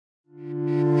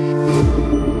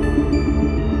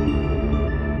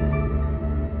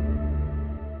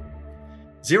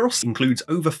ZerOS includes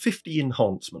over 50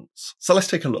 enhancements, so let's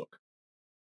take a look.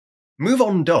 Move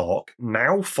on Dark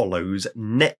now follows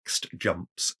next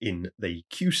jumps in the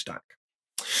queue stack.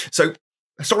 So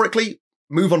historically,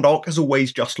 Move on Dark has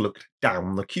always just looked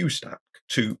down the queue stack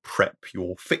to prep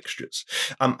your fixtures.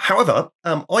 However,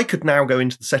 I could now go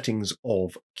into the settings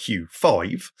of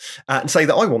Q5 and say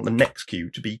that I want the next queue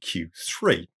to be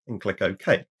Q3 and click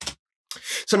OK.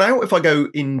 So now if I go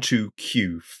into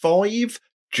Q5,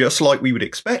 just like we would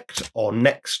expect, our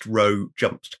next row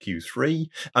jumps to Q3,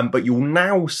 but you'll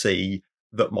now see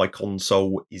that my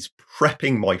console is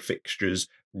prepping my fixtures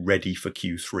ready for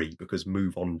Q3 because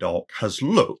Move on Dark has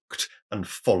looked and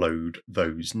followed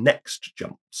those next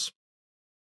jumps.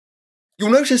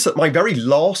 You'll notice that my very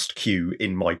last queue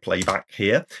in my playback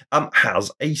here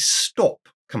has a stop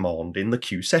command in the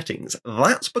queue settings.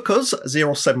 That's because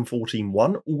ZerOS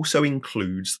 7.14.1 also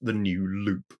includes the new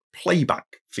loop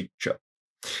playback feature.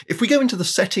 If we go into the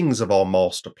settings of our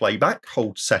master playback,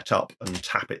 hold setup and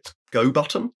tap its go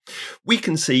button, we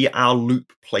can see our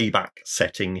loop playback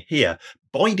setting here.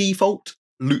 By default,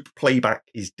 loop playback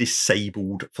is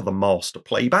disabled for the master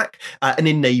playback and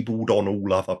enabled on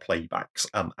all other playbacks,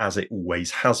 as it always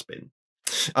has been.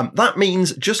 That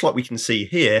means, just like we can see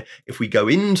here, if we go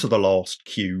into the last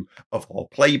queue of our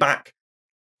playback,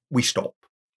 we stop.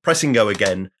 Pressing go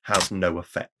again has no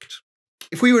effect.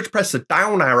 If we were to press the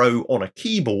down arrow on a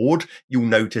keyboard, you'll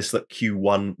notice that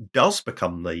Q1 does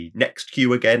become the next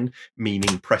queue again,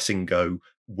 meaning pressing go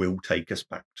will take us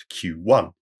back to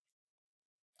Q1.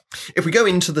 If we go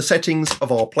into the settings of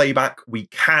our playback, we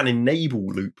can enable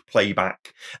loop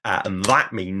playback, and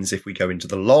that means if we go into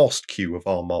the last queue of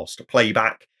our master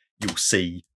playback, you'll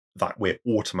see that we're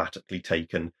automatically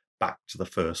taken back to the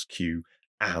first queue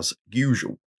as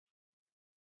usual.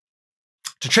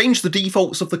 To change the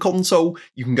defaults of the console,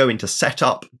 you can go into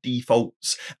Setup,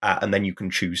 Defaults, and then you can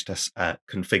choose to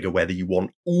configure whether you want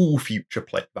all future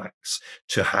playbacks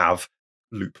to have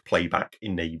loop playback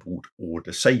enabled or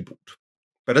disabled.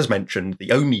 But as mentioned,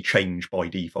 the only change by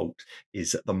default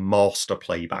is that the master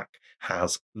playback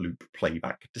has loop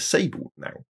playback disabled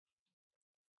now.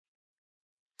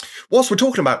 Whilst we're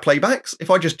talking about playbacks, if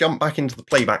I just jump back into the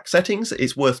playback settings,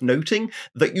 it's worth noting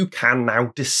that you can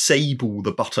now disable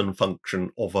the button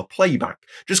function of a playback.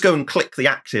 Just go and click the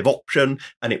active option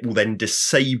and it will then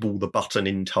disable the button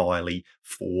entirely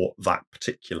for that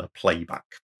particular playback.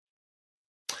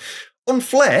 On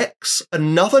Flex,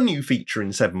 another new feature in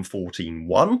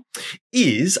 7.14.1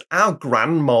 is our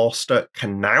Grandmaster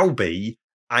can now be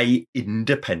an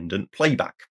independent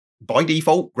playback. By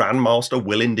default, Grandmaster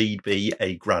will indeed be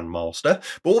a Grandmaster,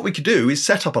 but what we could do is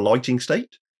set up a lighting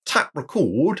state, tap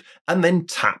record, and then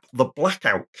tap the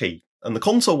blackout key. And the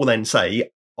console will then say,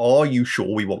 are you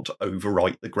sure we want to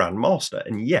overwrite the Grandmaster?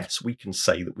 And yes, we can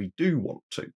say that we do want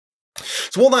to.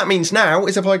 So what that means now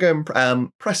is if I go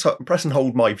and press and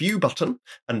hold my view button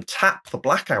and tap the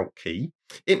blackout key,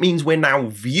 it means we're now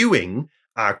viewing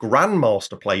our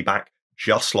Grandmaster playback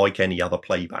just like any other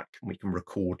playback. We can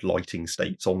record lighting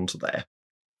states onto there.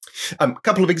 A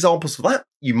couple of examples for that.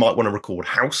 You might want to record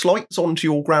house lights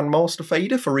onto your Grandmaster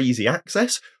fader for easy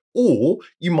access, or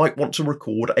you might want to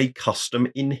record a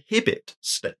custom inhibit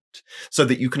state so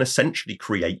that you can essentially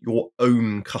create your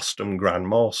own custom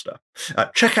Grandmaster.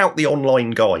 Check out the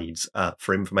online guides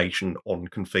for information on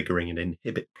configuring an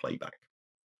inhibit playback.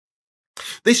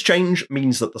 This change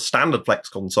means that the standard Flex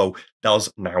console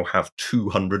does now have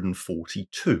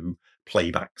 242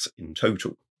 playbacks in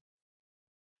total.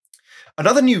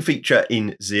 Another new feature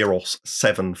in ZerOS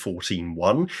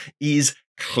 7.14.1 is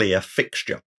Clear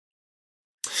Fixture.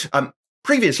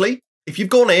 Previously, if you've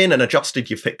gone in and adjusted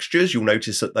your fixtures, you'll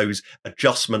notice that those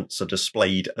adjustments are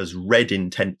displayed as red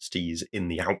intensities in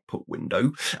the output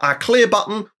window. Our clear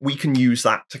button, we can use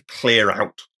that to clear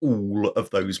out all of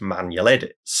those manual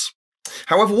edits.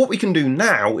 However, what we can do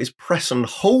now is press and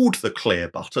hold the clear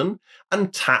button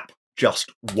and tap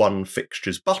just one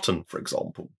fixture's button, for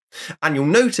example. And you'll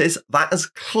notice that has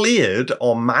cleared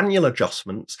our manual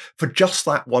adjustments for just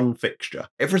that one fixture.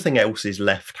 Everything else is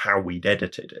left how we'd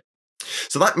edited it.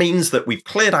 So that means that we've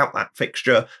cleared out that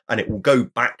fixture and it will go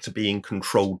back to being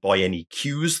controlled by any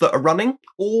queues that are running,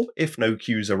 or if no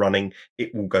queues are running,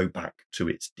 it will go back to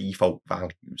its default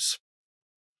values.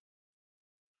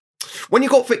 When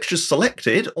you've got fixtures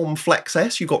selected on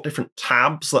FlexS, you've got different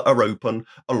tabs that are open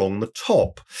along the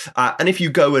top. And if you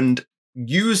go and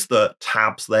use the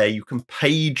tabs there, you can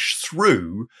page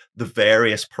through the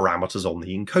various parameters on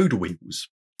the encoder wheels.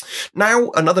 Now,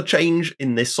 another change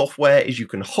in this software is you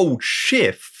can hold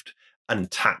Shift and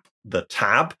tap the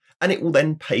tab, and it will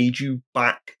then page you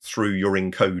back through your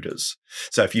encoders.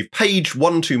 So if you've paged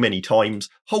one too many times,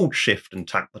 hold Shift and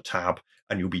tap the tab,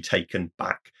 and you'll be taken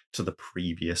back to the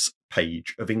previous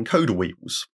page of encoder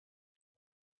wheels.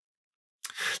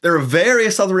 There are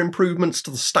various other improvements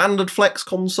to the standard Flex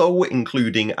console,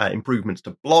 including improvements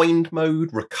to blind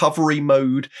mode, recovery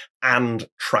mode, and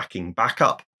tracking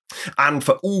backup. And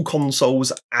for all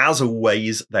consoles, as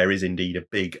always, there is indeed a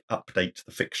big update to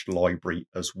the fixture library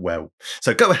as well.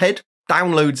 So go ahead,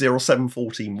 download ZerOS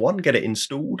 7.14.1, get it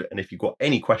installed, and if you've got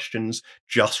any questions,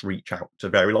 just reach out to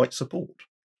Vari-Lite support.